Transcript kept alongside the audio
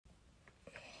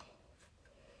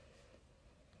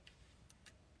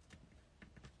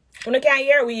You can't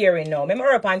hear we hearing now.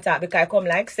 Remember up on top because I come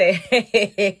like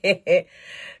say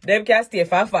them can't stay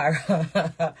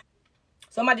far.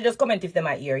 Somebody just comment if them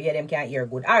are hear. Yeah, them can't hear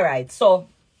good. Alright, so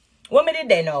what me did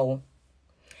there now?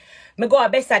 Me go a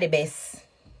best of the best.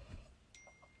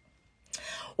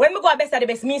 When me go a best of the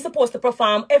best, me supposed to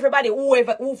perform. Everybody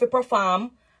who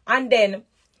perform, and then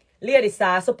ladies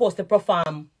are supposed to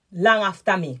perform long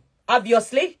after me.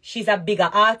 Obviously, she's a bigger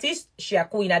artist. She a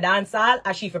queen of dancehall,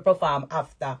 and she for perform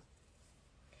after.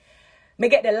 Me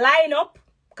get the lineup,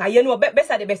 cause you know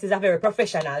best of the best is a very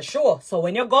professional show. So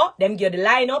when you go, them give the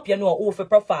lineup, you know who for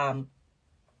perform.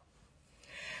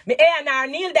 Me A&R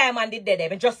Neil Diamond did there.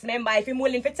 Me just remember, if him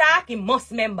willing to talk, he must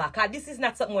remember. Because this is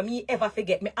not something where me ever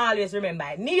forget. Me always remember.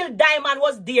 Neil Diamond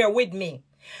was there with me.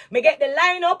 Me get the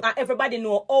lineup and everybody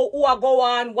know who I go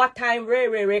on, what time,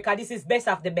 because this is best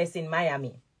of the best in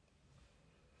Miami.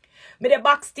 Me the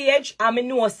backstage and me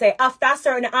know say after a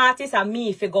certain artist and me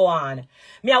if you go on.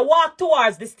 Me I walk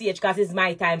towards the stage because it's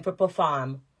my time to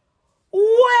perform.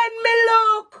 When me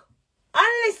look and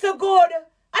listen good.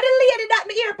 And the lady that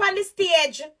me hear upon the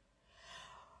stage.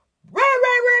 Me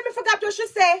forgot what she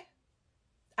say.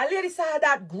 A lady saw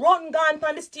that run gone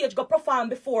on the stage go perform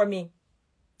before me.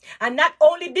 And not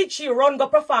only did she run go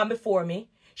perform before me,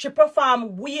 she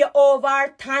performed way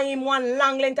over time, one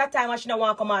long length of time, and she don't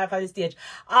want to come out of the stage.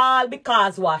 All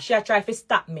because what? She tried to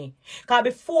stop me. Because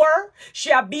before, she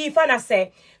a beef and I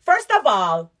say, first of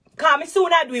all, because me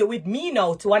soon I do it with me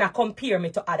now to want to compare me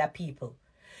to other people.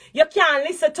 You can't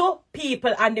listen to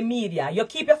people and the media. You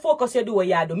keep your focus, you do what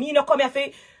you do. Me no come here for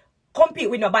compete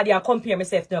with nobody and compare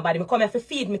myself to nobody. Me come here for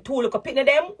feed me two little pitney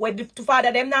them, where the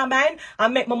father them now mine,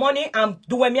 and make my money, and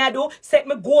do what me I do, set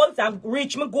my goals, and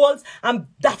reach my goals, and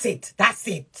that's it. That's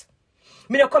it.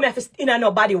 Me no come here for in a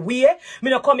nobody way.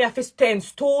 Me no come here for 10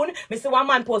 stone. Me see one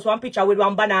man post one picture with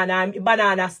one banana, and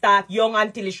banana start young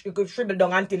until it shrivel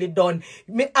down until it done.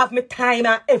 Me have me time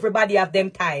and everybody have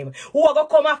them time. Who are gonna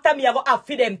come after me, I go have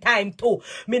for them time too.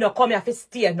 Me no come here for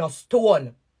stay no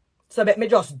stone. So let me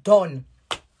just done.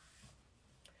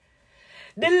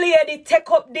 The lady take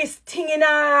up this thing in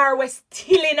her, we're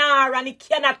still in her, and it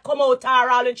cannot come out her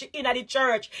all when she in the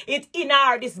church. It's in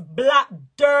her, this black,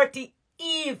 dirty,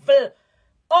 evil.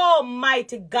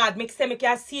 Almighty God, make say me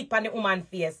can see it on the woman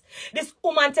face. This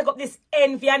woman take up this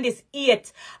envy and this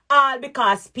hate, all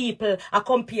because people are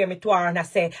compare me to her and I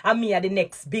say, I'm me are the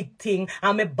next big thing,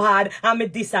 I'm a bad, I'm a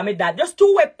this, I'm a that. Just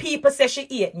two way people say she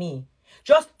hate me.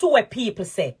 Just two way people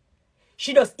say.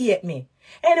 She just hate me.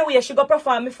 Anyway, she go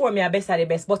perform before me a best of the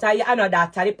best, but I know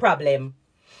that's the problem.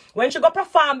 When she go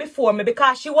perform before me,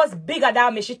 because she was bigger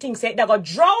than me, she thinks that they go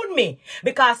drown me.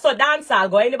 Because so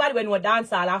dancehall go, anybody when we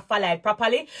dancehall and follow it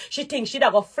properly, she thinks she da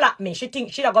go flap me. She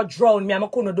thinks she da go drown me and I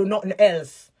couldn't do nothing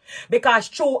else. Because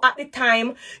true, at the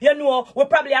time, you know, we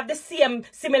probably have the same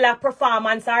similar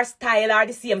performance or style or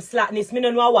the same slackness. Me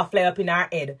no know what fly up in her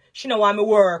head. She know want me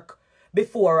work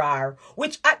before her.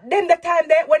 Which at then the time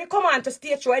there, when you come on to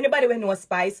stage show, anybody when know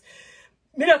Spice,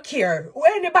 me don't care.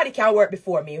 Anybody can work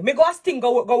before me. Me go sting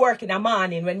go work in the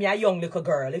morning when me a young little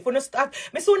girl. If you no start,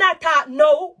 me soon I talk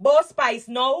no, but Spice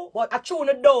no, but I tune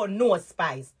don't know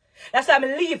Spice. That's why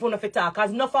I leave when I talk,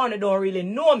 because no found don't really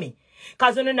know me.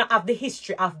 Because you don't have the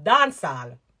history of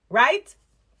dancehall. Right?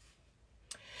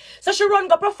 So she run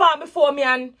go perform before me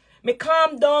and me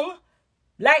calm down.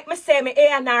 Like me say, me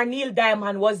A&R Neil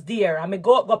Diamond was there and me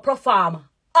go perform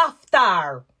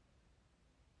after.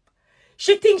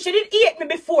 She thinks she didn't hate me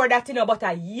before that, you know, but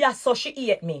yes, so she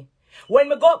hate me. When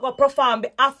me go perform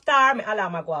after, me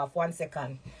alarm go off 1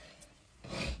 second.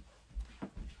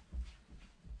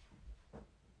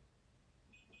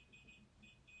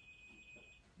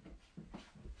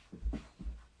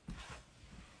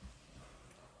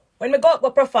 When me go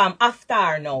perform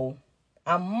after now,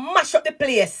 I mash up the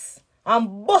place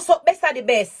and bust up best of the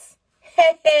best.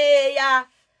 Hey, yeah.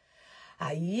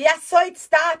 Yes, so it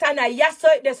start and yes, so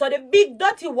it there. So the big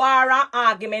dirty war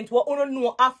argument what you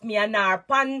know of me and her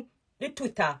pan the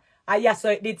Twitter. Yes, so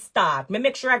it did start. Me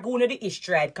make sure I go into the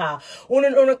history because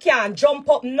you can't jump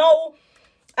up now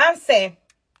and say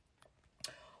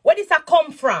where this a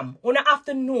come from. You have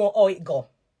to know how it go.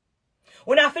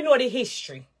 You have to know the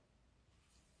history.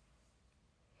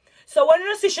 So when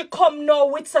you see she come now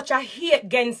with such a hate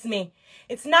against me,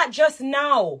 it's not just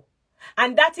now.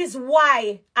 And that is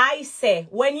why I say,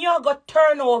 when you go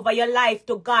turn over your life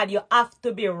to God, you have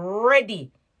to be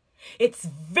ready. It's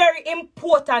very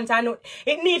important and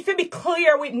it needs to be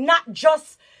clear with not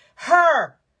just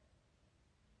her.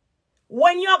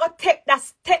 When you go take that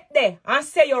step there and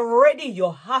say you're ready,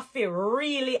 you have to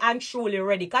really and truly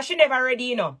ready. Because she never ready,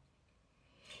 you know.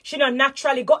 She don't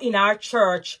naturally go in our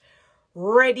church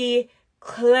ready,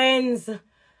 cleanse,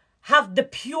 have the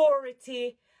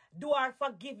purity, do our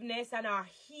forgiveness and our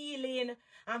healing,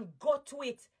 and go to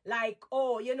it like,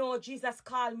 oh, you know, Jesus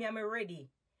called me, I'm ready.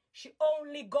 She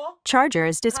only go. Charger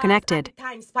is disconnected. At the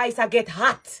time Spicer get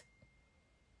hot.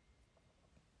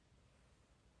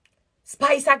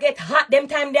 Spicer get hot. Them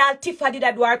time the Altifa did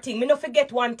that do her thing. Me no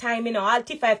forget one time, you know,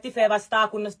 Altifa, if Tifa ever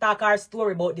start, we no start our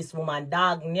story about this woman.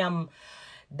 Dog nyam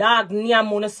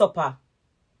on a supper.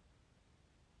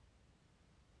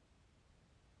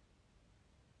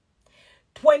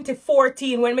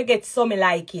 $2014 when me get something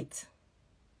like it.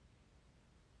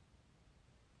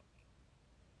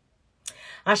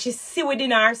 And she see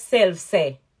within herself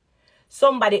say,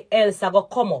 somebody else are going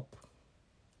to come up.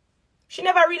 She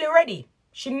never really ready.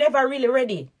 She never really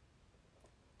ready.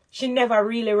 She never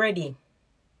really ready.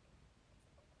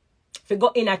 If you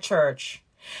go in a church.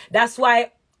 That's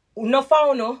why no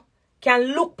fauno can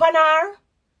look upon her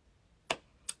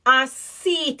and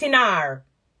see it in her.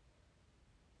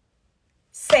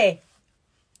 Say,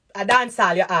 I dance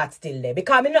all your heart still there.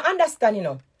 Because I don't understand, you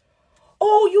know.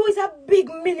 Oh, you is a big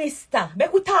minister.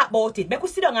 Make we talk about it. Make we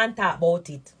sit down and talk about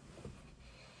it.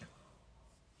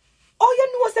 Oh,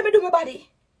 you know what I do my body?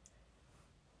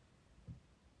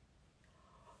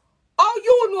 Oh,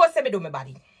 you know what I do my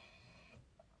body?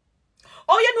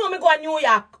 Oh, you know me go to New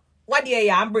York. What day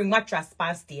you and bring mattress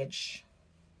on stage?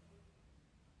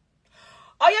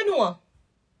 Oh, you know?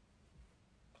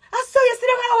 I saw you sit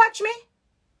down and watch me.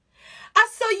 I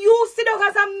saw you sit down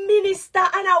as a minister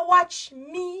and I watch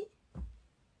me.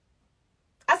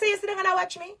 I say you sit down and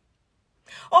watch me.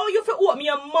 Oh, you feel open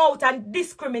your mouth and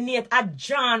discriminate a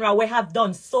genre we have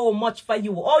done so much for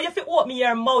you. Oh, you feel open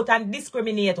your mouth and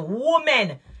discriminate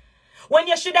women. When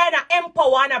you should have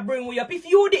empower and bring you up. If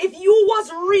you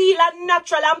was real and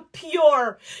natural and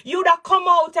pure, you'd have come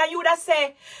out and you'd have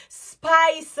say,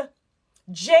 Spice,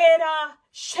 Jada,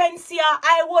 Shensia,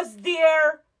 I was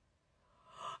there.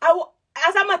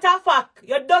 As a matter of fact,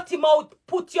 your dirty mouth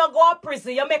put your go to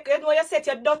prison. You know you set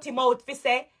your dirty mouth for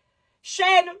say,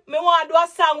 Shane, me want to do a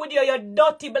song with you, your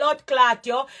dirty blood clot,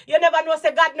 yo. You never know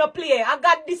say God no play. I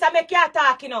got this, I make you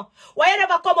attack, you know. Why you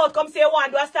never come out, come say you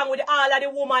want to do a song with all of the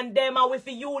woman them and with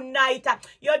unite.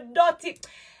 You're dirty.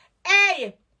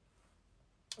 Hey,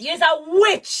 you is a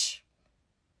witch.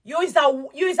 You is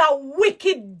a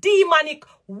wicked, demonic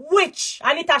witch.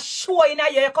 And it a show in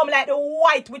you. You come like the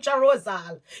white witch of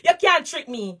Rosal. You can't trick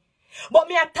me. But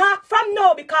me attack from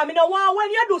now because me no want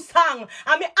when you do song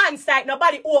and me answer it,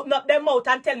 nobody open up their mouth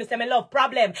and tell me say me love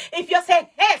problem. If you say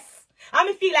yes, and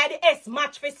me feel like the S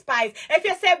match for Spice. If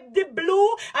you say the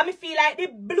blue, and me feel like the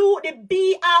blue, the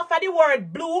B after the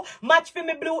word blue, match for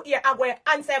me blue here, I'm going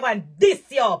to answer and this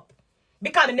you up.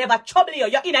 Because me never trouble you.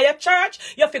 You're in your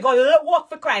church, you figure work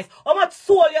for Christ. How much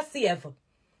soul you save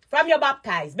from your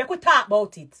baptized? Make we talk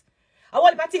about it. And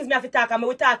all the things me have to talk, and me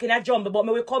will talk in a jumble, but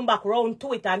me will come back round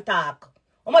to it and talk.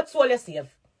 How much soul you save?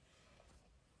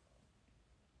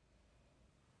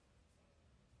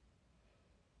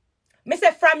 Me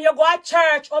say from you go to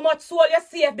church, how much soul you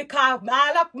save? Because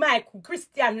all of my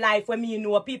Christian life, when me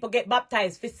know people get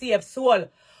baptized for save soul.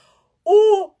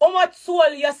 Ooh, how much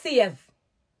soul you save?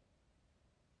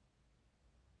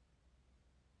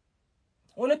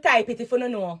 You no type it if you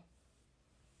don't know.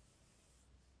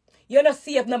 You no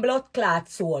save no blood clot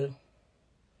soul.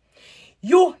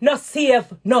 You no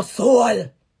save no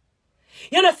soul.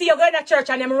 You know, see you go in a church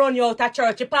and them run you out of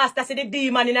church. The pastor see the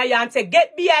demon in you and say,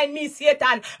 get behind me,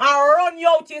 Satan, and run you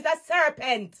out. You is a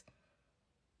serpent.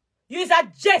 You is a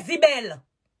Jezebel.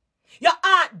 Your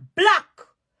heart black.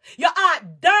 Your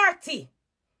heart dirty.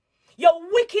 You're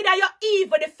wicked and you're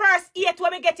evil. The first 8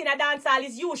 when we get in a dance hall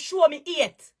is you show me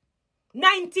 8.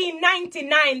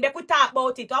 1999, they could talk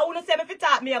about it. I want to say if you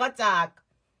talk, me I go talk.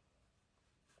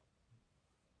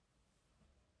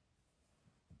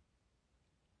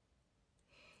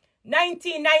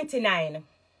 $19.99.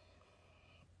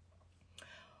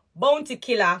 Bounty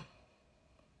Killer.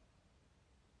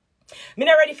 Me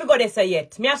not ready for go there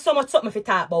yet. Me have so much something to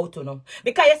talk about, you know.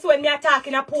 Because you see when me are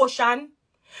talking a portion,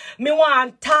 me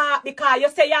want talk because you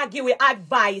say you give me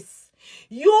advice.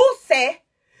 You say,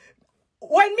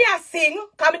 when me a sing,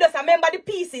 because me just remember the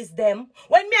pieces them.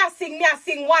 When me a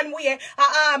sing one way,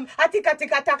 a tick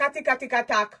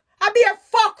attack. I be a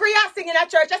fuckery I sing in a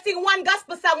church. I sing one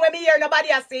gospel song when me hear nobody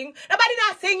a sing. Nobody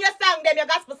not sing your song them, your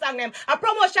gospel song them. A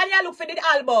promotion you look for the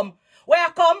album. Where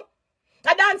you come?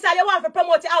 A dancer you want to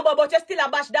promote the album, but you still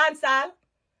a bash dancer.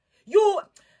 You,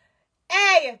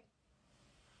 hey,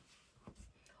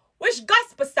 which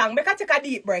gospel song? Make I take a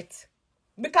deep breath.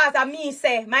 Because I me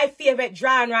say, my favorite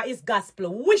genre is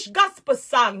gospel. Which gospel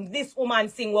song this woman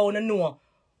sing we wanna know?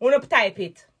 Wanna type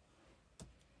it.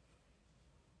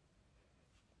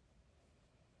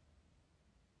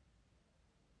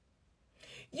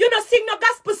 You know, sing no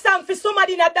gospel song for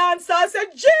somebody in a dance hall. Say,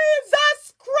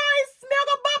 Jesus Christ, me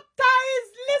go baptize.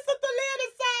 Listen to Lady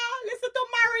Song. Listen to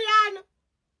Marion.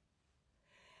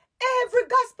 Every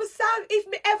gospel song, if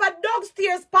me ever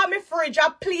downstairs pa me fridge, I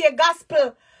play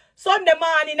gospel Sunday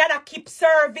morning and I keep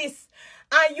service.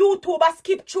 And YouTube I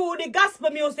skip through the gospel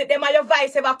music. Them and your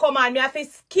voice ever come on. Me have to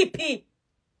skip it.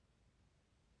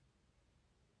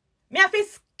 Me have to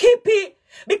skip it.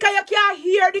 Because you can't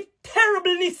hear the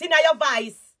terribleness in your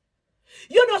voice.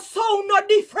 You know sound no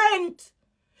different.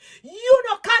 You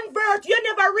no convert. You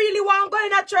never really want to go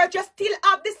in a church. You still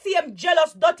have the same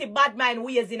jealous, dirty, bad mind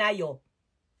ways in you.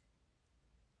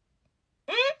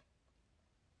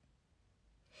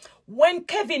 When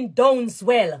Kevin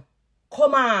Downswell,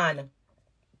 come on.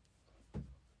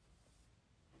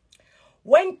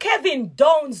 When Kevin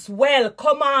Downswell,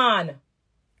 come on.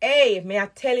 Hey, may I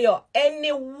tell you,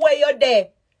 anywhere you're there,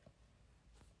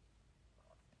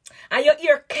 and you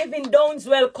hear Kevin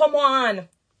Downswell, come on.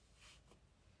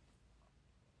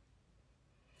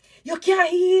 You can't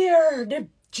hear the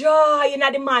joy in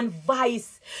the man's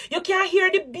voice. You can't hear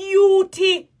the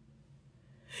beauty.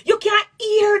 You can't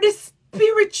hear the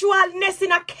spiritualness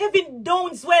in a Kevin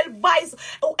Downswell voice.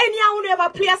 Anyone ever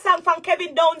play a song from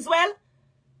Kevin Downswell?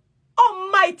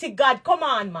 Almighty God, come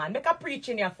on, man. Make a preach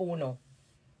in your phone now.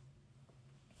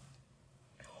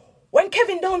 When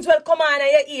Kevin Downswell come on and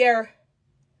you hear,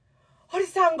 how the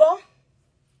song go?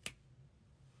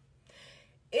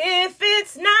 If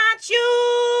it's not you,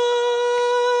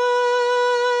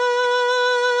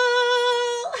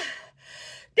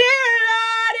 dear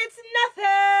Lord, it's nothing.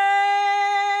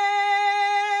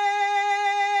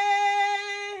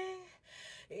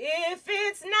 If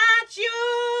it's not you,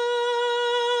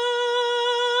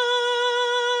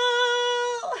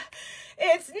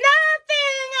 it's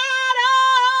nothing at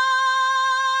all.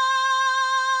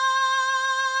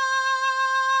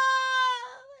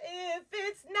 If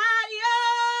it's not you,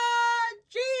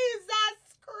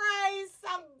 Jesus Christ,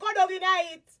 I'm God of the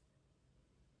night.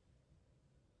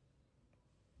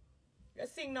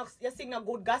 You sing no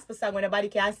good gospel song when nobody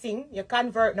can sing. You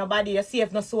convert nobody. You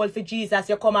save no soul for Jesus.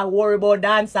 You come and worry about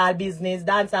dancehall business.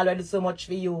 Dancehall will do so much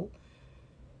for you.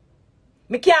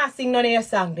 Me can't sing none of your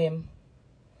song them.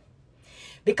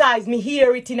 Because me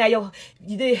hear it in your,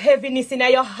 the heaviness in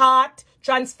your heart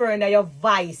transferring your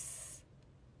voice.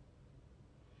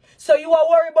 So you are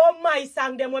worried about my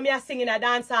song them when me are singing a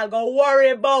dancehall. Go worry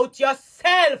about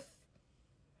yourself.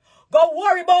 Go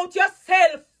worry about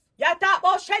yourself. You talk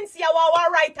about Shensi, you want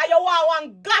one writer, you want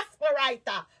one gospel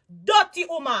writer. Dirty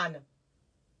woman.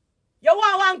 You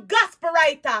want one gospel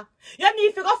writer. You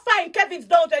need to go find Kevin's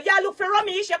daughter. You look for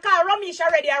Ramesh, you call Ramesh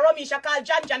already, and Ramesh you call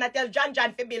John, I tell John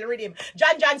to build with him.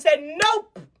 John said,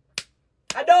 nope.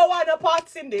 I don't want no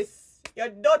parts in this. You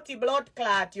dirty blood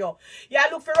clot, you. You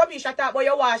look for Ramesh, I talk about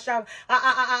your wash,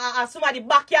 somebody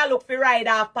back you look for ride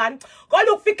off pan. Go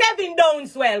look for Kevin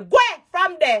Downswell. Go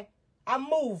from there and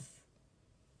move.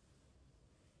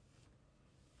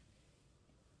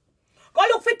 Go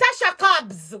look for Tasha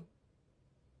Cobbs.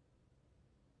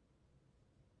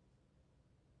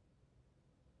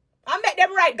 And make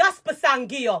them write gospel song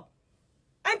give.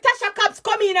 And Tasha Cobbs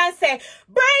come in and say,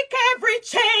 break every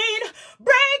chain,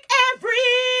 break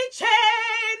every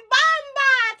chain.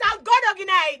 Bambat and God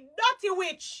organize, dirty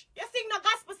witch. You sing no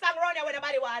gospel song around here when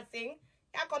nobody want to sing.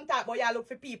 You come talk about you look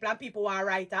for people and people want a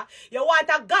writer. You want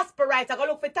a gospel writer, go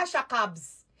look for Tasha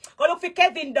Cobbs. Go look for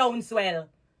Kevin Downswell.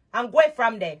 And go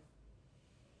from there.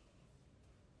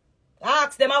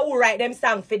 Ask them who write them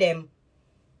song for them.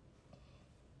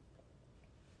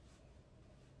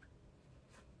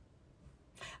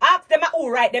 Ask them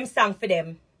who write them song for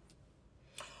them.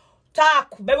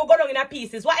 Talk. But we go down in a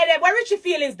pieces. What Richie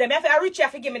feelings them? If Richie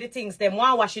have to give me the things them.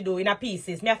 What she do in a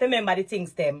pieces. Me have to remember the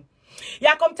things them.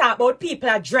 You come talk about people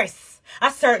that dress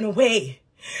a certain way.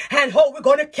 And how we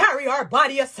gonna carry our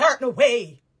body a certain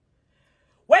way.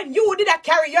 When you did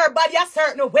carry your body a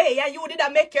certain way and you did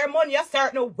make your money a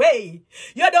certain way,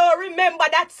 you don't remember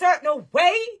that certain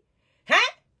way?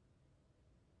 Huh?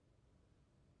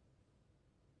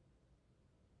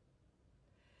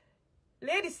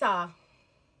 Ladies, sir,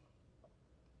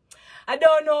 I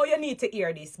don't know you need to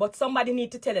hear this, but somebody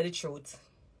need to tell you the truth.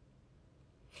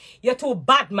 You're too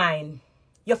bad mind.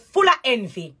 You're full of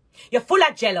envy. You're full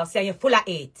of jealousy and you're full of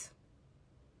hate.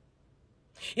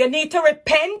 You need to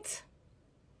repent.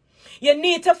 You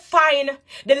need to find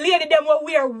the lady them who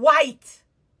wear white.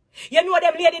 You know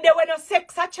them lady them wear no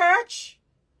sex at church?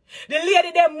 The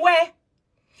lady them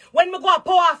When me go a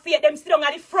power faith, them sit down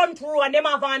at the front row and them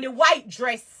have on the white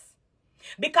dress.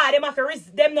 Because them have to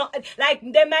risk them not like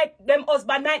them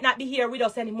husband might not be here with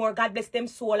us anymore. God bless them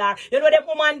soul. Or, you know them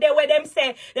woman there where them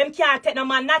say them can't take no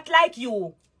man not like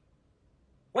you.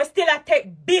 We still a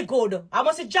take big good. I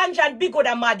must say John big good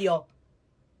and mad you.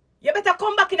 You better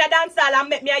come back in a dance hall and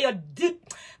make me your dick.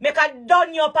 Make a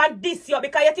done you up and diss you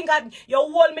because you think you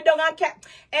hold me down and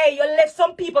hey, you left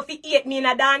some people to hate me in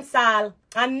a dance hall.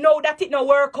 And know that it no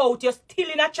work out. You're still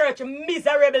in a church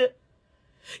miserable.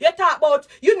 You talk about,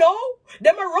 you know,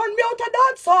 them a run me out of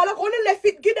dance hall. I'm gonna left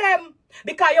it give them.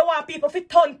 Because you want people to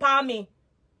turn for me.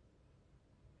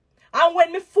 And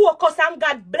when me focus and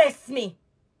God bless me,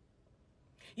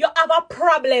 you have a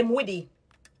problem with it.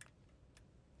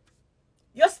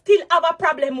 You still have a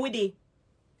problem with it.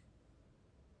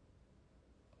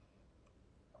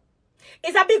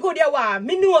 It's a big good you want.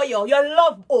 Me know you. You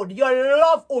love Hood. You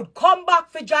love Hood. Come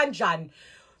back for John.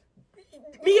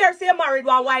 Me here say you married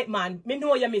one white man. Me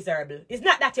know you're miserable. It's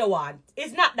not that you want.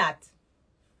 It's not that.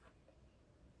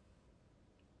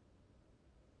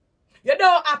 You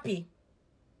don't happy.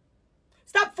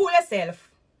 Stop fooling yourself.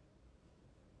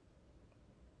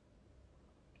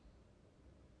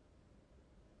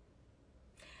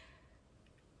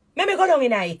 Let me go down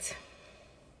in it.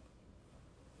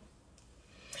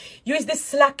 You is the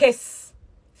slackest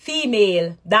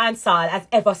female dancehall I've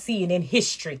ever seen in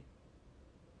history.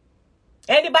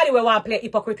 Anybody who want to play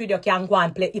hypocrite with you can go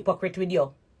and play hypocrite with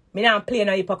you. Me not play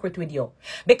no hypocrite with you.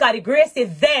 Because the grace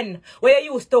is then where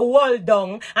you used to hold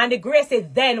down and the grace is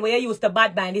then where you used to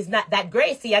bad mind is not that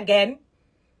gracie again.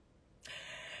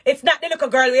 It's not the little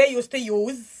girl where you used to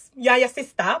use. You and your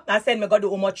sister and send me go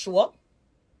do how much show.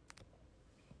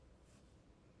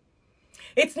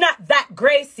 It's not that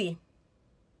Gracie.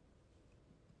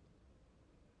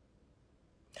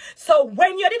 So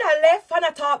when you did a left and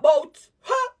I talk about,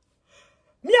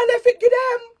 me a left it give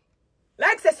them.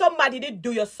 Like say somebody did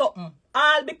do you something.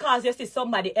 All because you see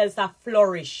somebody else a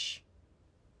flourish.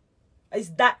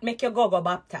 Is that make you go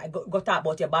baptize, go talk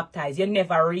about your baptize. You're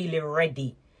never really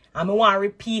ready. And I want to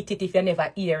repeat it if you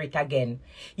never hear it again.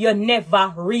 You're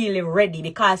never really ready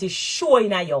because it's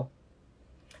showing at you.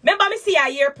 Remember me see a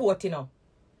airport, you know.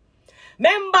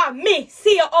 Remember me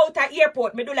see you out at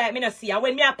airport. Me do like me not see you.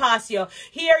 When me a pass you,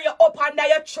 hear you up under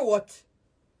your throat.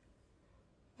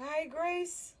 Hi,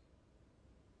 Grace.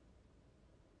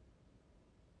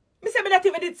 Me say me not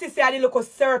even did see the little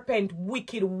serpent,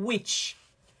 wicked witch.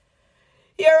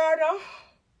 Hear her now?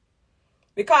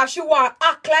 Because she want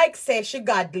act like say she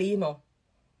godly, you know.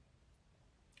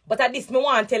 But at this me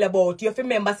want to tell about you. If you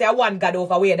remember, say one God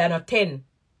over way than a 10.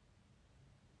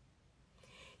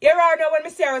 Hear her now when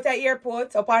me see her at the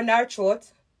airport, up on her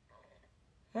throat.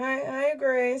 Hi,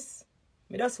 Grace.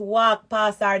 Me just walk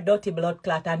past her dirty blood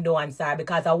clot and don't answer her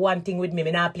because I one thing with me.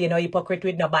 Me not play no hypocrite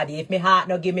with nobody. If me heart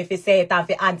no give me fi say it and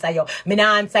fi answer you, me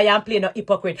not answer you and play no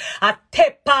hypocrite. I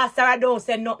take past her, I don't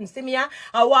say nothing. See me,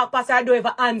 I walk past her, I don't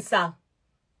even answer.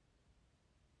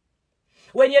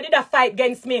 When you did a fight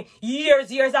against me, years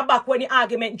back when the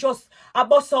argument just a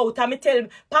bust out and me tell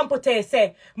Pampote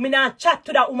say, me not chat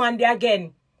to that woman there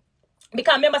again.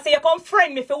 Because remember say you come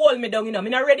friend me for hold me down, you know. Me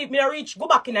not ready, me not reach, go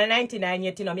back in the 99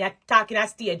 yet, you know. Me are talking at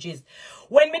stages.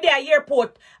 When me there at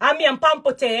airport, and me and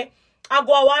Pampote, I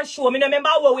go one show, me no remember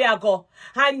where we are go.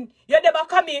 And you never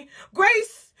come in,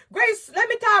 Grace, let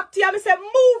me talk to you. And me say,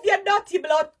 move your dirty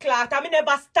blood clot. And me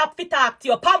never stop to talk to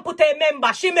you. Pampote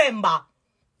member, she member.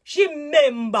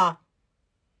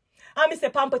 And me say,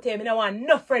 Pampote, me no want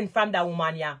no friend from that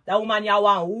woman, yeah. That woman, yeah,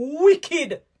 want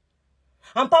wicked.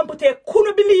 And Pampote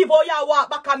couldn't believe how you walk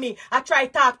back at me. I try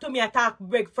talk to me, I talk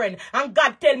big friend. And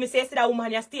God tell me, say, that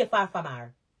woman, you stay far from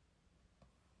her.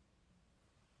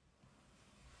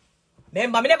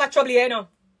 Remember, me never trouble you, you know.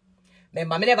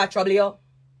 Remember, me never trouble you.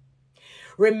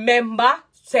 Remember,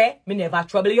 say, me never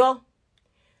trouble you.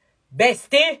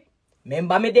 Bestie,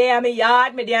 remember me there in my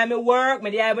yard, me there in my work, me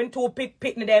there when two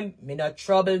picking them. Me not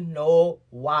trouble no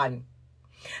one.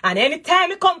 And anytime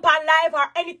me come on live or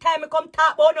anytime me come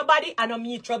talk about nobody, I know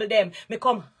me trouble them. Me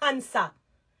come answer.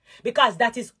 Because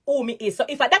that is who me is. So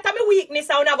if that's my weakness,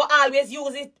 I go always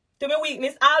use it to my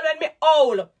weakness. All when me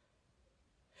owl.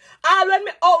 All when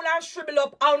me owl and shrivel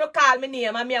up, I don't call me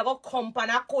name. And me I go come and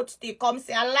a coach stick come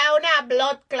say, allow na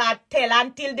blood clot tell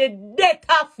until the death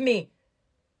of me.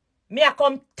 Me I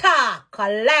come talk,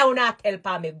 allow na tell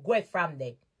pa me go from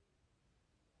there.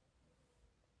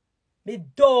 Me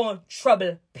don't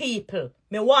trouble people.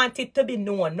 Me want it to be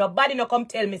known. Nobody no come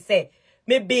tell me say,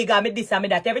 me big and me this and me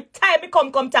that. Every time me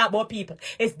come talk about people,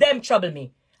 it's them trouble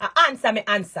me. I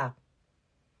answer.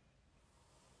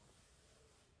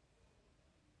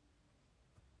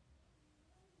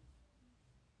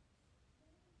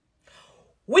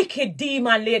 Wicked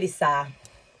demon lady, sir.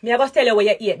 Me I go tell you where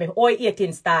you eat me. All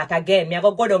eating start again. Me I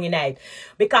go down in night.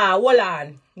 Because, hold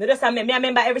on. Me I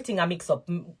remember everything I mix up.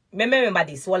 Me remember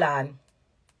this. Hold on.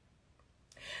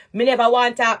 Me never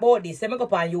want to talk about this. Let me go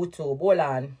up on YouTube. Hold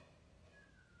on.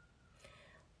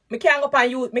 Me can't go up on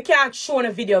YouTube. Me can't show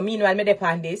a video. Meanwhile, me dep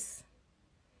on this.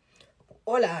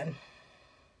 Hold on.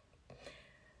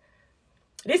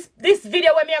 This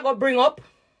video where me I go bring up.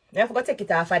 I forgot to take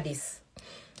it off of this.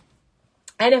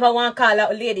 I never want to call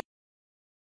out a lady.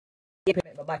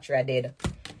 My battery dead.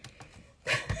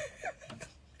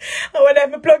 I wonder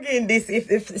if I plug in this,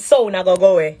 if the sound I go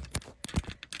away.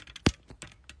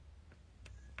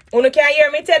 You can't hear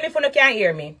me? Tell me if you can't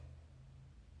hear me.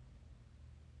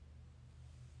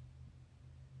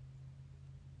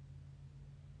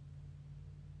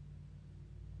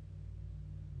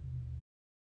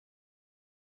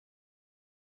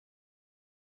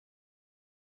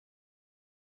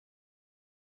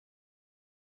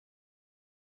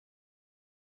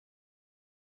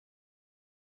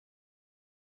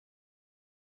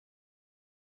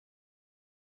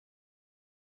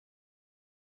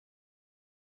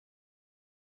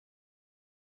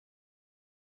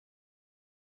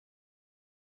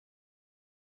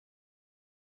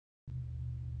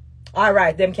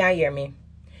 Alright, them can't hear me.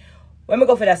 When we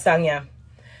go for that song, yeah.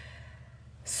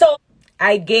 So,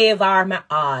 I gave her my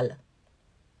all.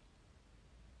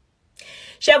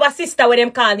 She have a sister with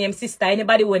them call name sister.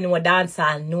 Anybody who know a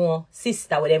dancer know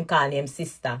sister with them call name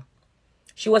sister.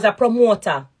 She was a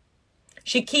promoter.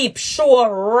 She keep show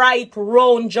right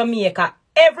round Jamaica.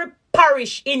 Every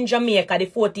parish in Jamaica, the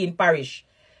 14 parish.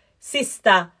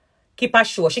 Sister keep a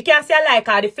show. She can't say I like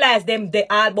her. The flies them they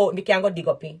all about me can go dig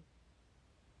up in.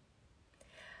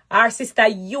 Our sister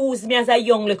used me as a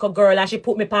young little girl and she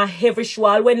put me on every show.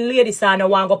 All when ladies saw no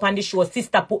want go on the show,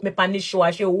 sister put me on the show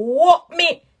and she walk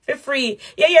me for free.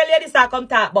 Yeah, ladies are come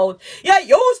talk about. You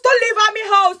used to live at me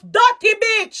house, dirty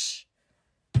bitch.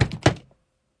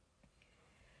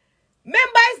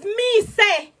 Remember it's me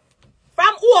say,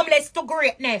 from homeless to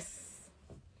greatness.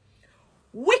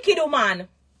 Wicked woman.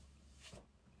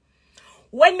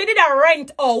 When me did a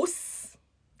rent house,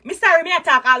 me sorry, me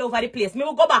attack all over the place. Me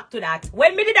will go back to that.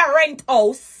 When me did a rent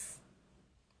house,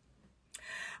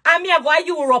 and me I go to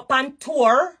Europe and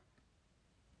tour,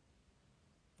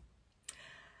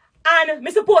 and me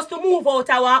supposed to move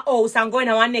out our house and go in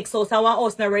our next house. Our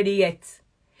house not ready yet.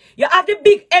 You have the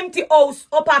big empty house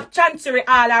up at Chancery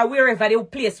Hall or wherever they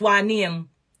place one name.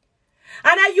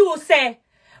 And you say,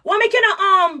 when me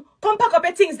can come pack up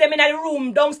your things them in the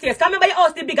room downstairs. Cause remember your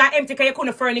house the big and empty because you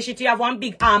couldn't furnish it. You have one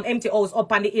big empty house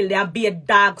up on the hill there and be a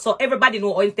dog. So everybody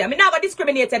know how it's there. Me never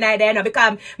discriminate there now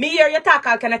because me hear you talk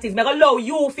all kind of things. Me go allow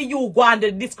you for you go under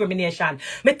the discrimination.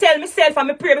 Me tell myself and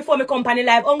me pray before me come on the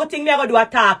live. Only thing me go do a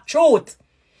talk truth.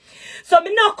 So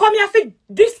me not come here for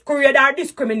discriminate or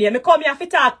discriminate. Me come here for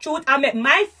talk truth and make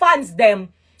my fans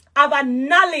them have a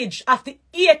knowledge of the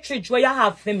hatred where you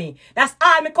have for me. That's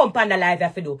all me come on the live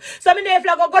have to do. So me never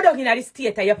go down in the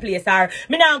state of your place or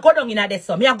me not go down in this.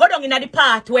 So me go down in the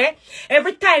part where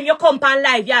every time you come on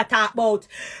live you talk about.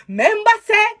 Remember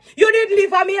say you did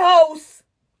live at me house.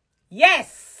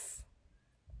 Yes.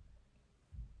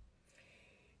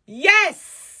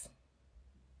 Yes.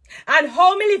 And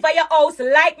how me live at your house,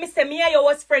 like me say, me and you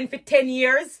was friend for 10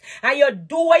 years. And you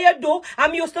do what you do.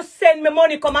 And me used to send me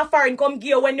money come a foreign, come give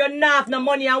you when you not have no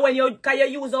money. And when you, can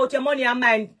you use out your money and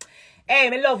mine. Hey,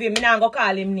 me love him. Me not go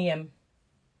call him name.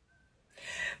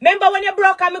 Remember when you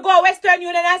broke and me go Western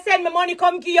Union and send me money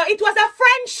come give you. It was a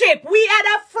friendship. We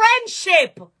had a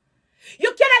friendship.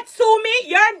 You cannot sue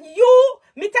me.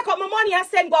 Me take up my money and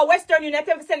send go Western Union. I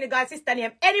tell you send the girl sister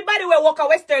name. Anybody will walk a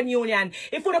Western Union.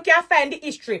 If you can't find the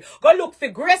history, go look for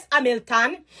Grace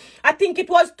Hamilton. I think it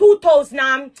was 2000.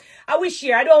 I wish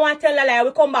year. I don't want to tell a lie.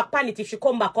 We come back pan it. If she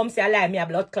come back, come say a lie. Me a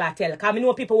blood clot tell. Because I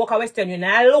know people walk a Western Union.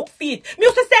 I look fit. Me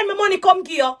used to send my money come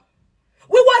give you.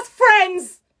 We was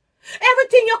friends.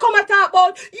 Everything you come and talk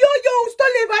about, you used to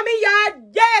live at me yard.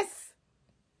 Yes.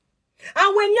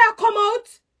 And when you come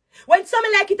out, when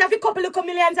something like it have a couple of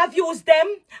millions of views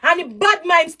them, and the bad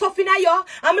mind stuff in you,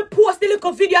 and me post the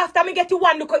little video after me get to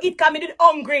one look eat cause me did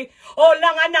hungry. Oh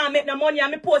long and now make no money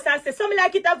and me post and say something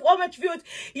like it have how much views.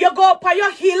 You go up on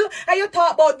your hill and you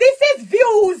talk about this is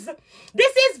views.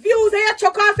 This is views and you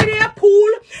chuck off in your pool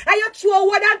and you throw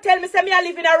word and tell me say me I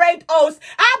live in a rent house.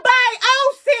 I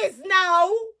buy houses now.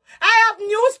 I have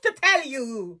news to tell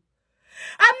you.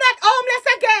 I'm not homeless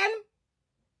again.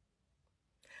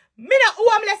 Me not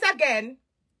homeless again.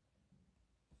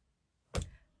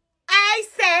 I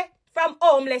say from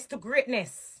homeless to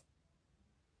greatness.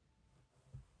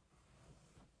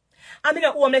 I'm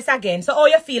not homeless again. So how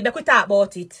you feel? Make we talk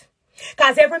about it.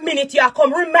 Because every minute you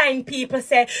come remind people,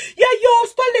 say, you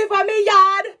used to live on me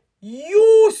yard.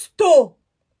 Used to.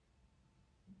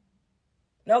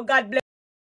 No, God bless.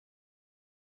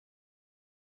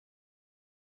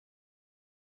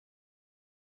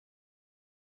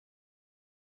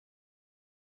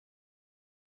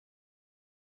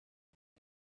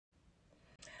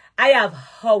 I have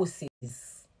houses.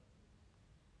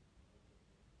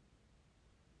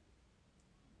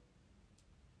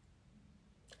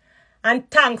 And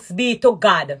thanks be to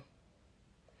God.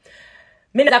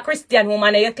 Me not a Christian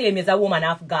woman and you claim is a woman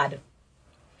of God.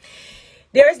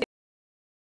 There is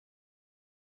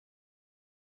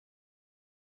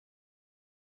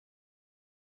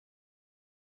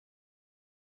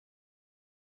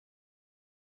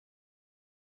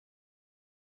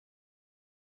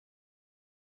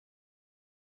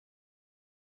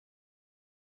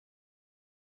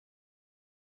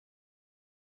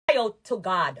out to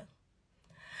God.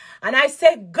 And I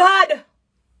say, God,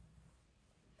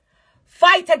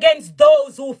 fight against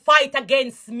those who fight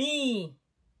against me.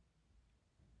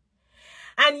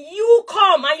 And you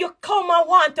come and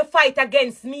want to fight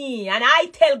against me. And I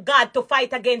tell God to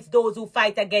fight against those who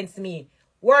fight against me.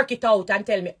 Work it out and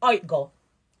tell me how it go.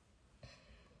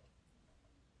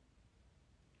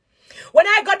 When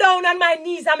I go down on my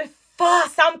knees and I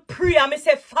fast and pray and I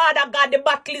say, Father God, the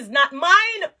battle is not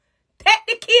mine. Take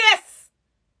the case.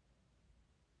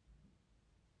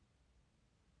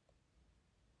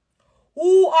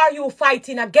 Who are you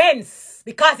fighting against?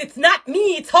 Because it's not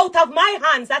me. It's out of my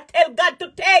hands. I tell God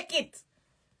to take it.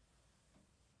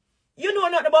 You know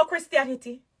nothing about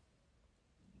Christianity.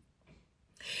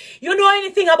 You know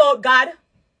anything about God?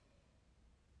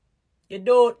 You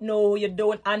don't know. You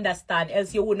don't understand.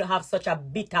 Else you wouldn't have such a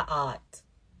bitter heart.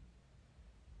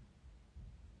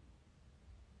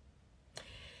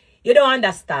 You don't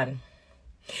understand.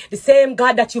 The same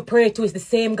God that you pray to is the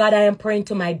same God I am praying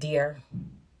to, my dear.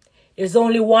 There's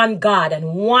only one God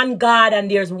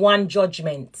and there's one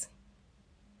judgment.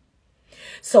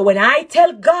 So when I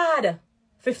tell God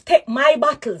to take my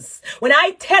battles, when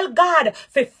I tell God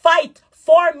to fight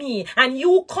for me, and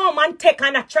you come and take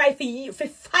and try to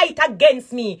fight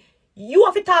against me, you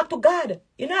have to talk to God.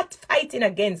 You're not fighting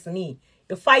against me.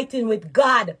 You're fighting with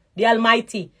God, the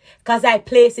Almighty, because I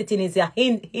place it in his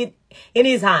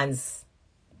hands.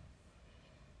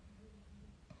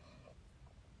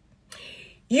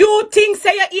 You think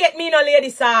say you hate me, no lady,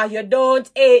 sir. You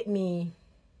don't hate me.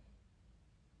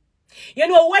 You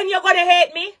know when you're going to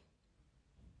hate me?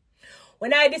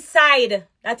 When I decide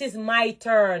that is my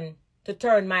turn to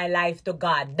turn my life to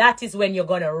God. That is when you're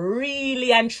going to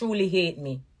really and truly hate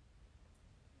me.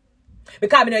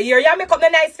 Because me no hear you make up no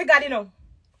nice for God, you know.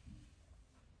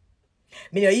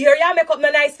 Me no hear you make up no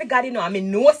nice for God, you know. I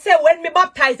mean, no say when me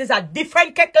baptized is a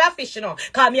different kettle of fish, you know.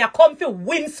 Because me a come for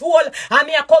win soul, and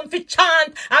me a come for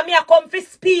chant, and me a come for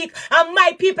speak, and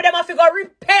my people, them have to go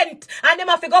repent, and them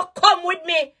have to go come with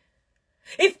me.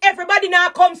 If everybody now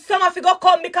comes, some have to go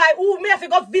come, because me have to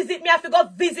go visit, and me have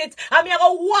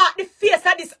to walk the face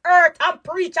of this earth and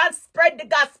preach and spread the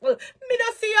gospel. Me no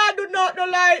see I do not know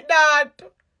like that.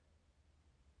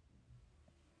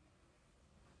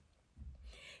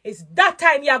 It's that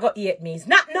time you're going to hate me. It's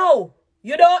not now.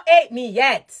 You don't hate me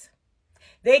yet.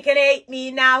 They can hate me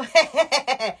now. You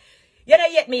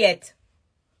don't hate me yet.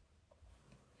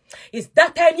 It's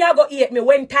that time you're going to hate me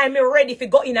when time you're ready to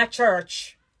go in a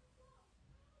church.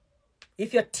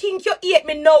 If you think you hate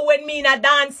me now when me in a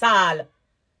dance hall,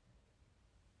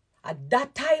 at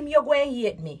that time you're going to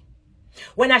hate me.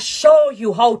 When I show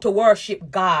you how to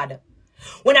worship God.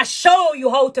 When I show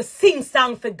you how to sing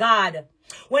song for God.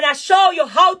 When I show you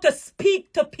how to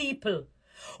speak to people.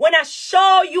 When I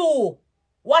show you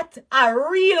what a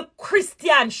real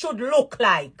Christian should look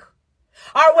like.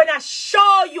 Or when I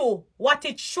show you what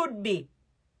it should be.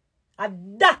 At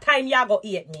that time you go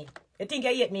hate me. You think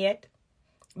you hate me yet?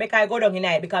 Because I go down in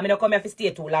night because I don't come here to stay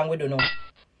too long. We don't know.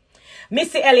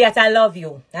 Missy Elliott, I love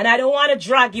you. And I don't want to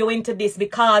drag you into this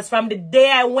because from the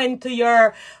day I went to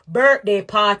your birthday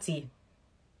party,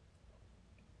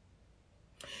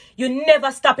 you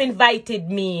never stop invited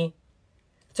me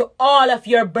to all of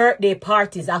your birthday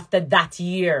parties after that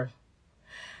year.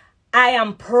 I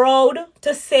am proud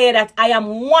to say that I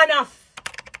am one of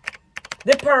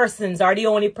the persons or the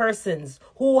only persons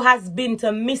who has been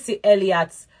to Missy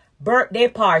Elliott's birthday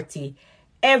party.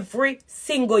 Every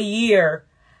single year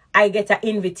I get an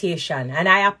invitation. And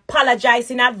I apologize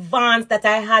in advance that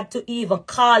I had to even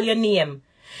call your name.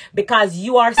 Because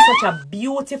you are such a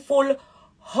beautiful,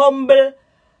 humble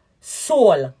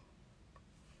soul.